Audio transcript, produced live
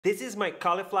This is my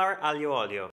cauliflower aglio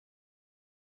olio.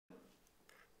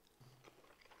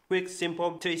 Quick,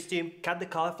 simple, tasty. Cut the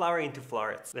cauliflower into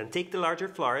florets. Then take the larger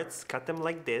florets, cut them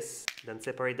like this, then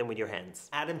separate them with your hands.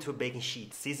 Add them to a baking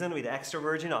sheet. Season with extra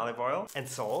virgin olive oil and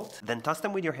salt. Then toss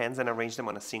them with your hands and arrange them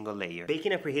on a single layer. Bake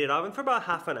in a preheated oven for about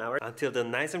half an hour until they're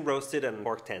nice and roasted and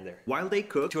pork tender. While they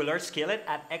cook, to a large skillet,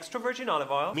 add extra virgin olive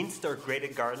oil, minced or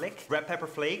grated garlic, red pepper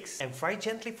flakes, and fry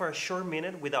gently for a short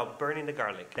minute without burning the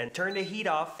garlic. Then turn the heat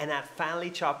off and add finely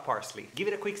chopped parsley. Give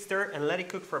it a quick stir and let it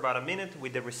cook for about a minute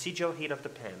with the residual heat of the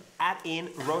pan. Add in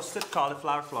roasted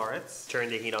cauliflower florets, turn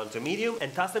the heat on to medium,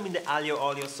 and toss them in the aglio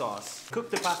olio sauce. Cook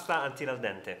the pasta until al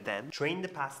dente. Then drain the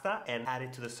pasta and add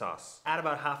it to the sauce. Add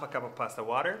about half a cup of pasta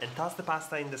water and toss the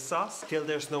pasta in the sauce till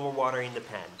there's no more water in the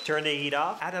pan. Turn the heat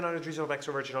off, add another drizzle of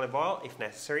extra virgin olive oil if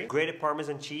necessary, grated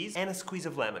parmesan cheese, and a squeeze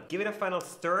of lemon. Give it a final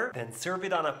stir, then serve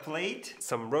it on a plate,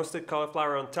 some roasted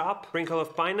cauliflower on top, sprinkle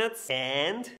of pine nuts, and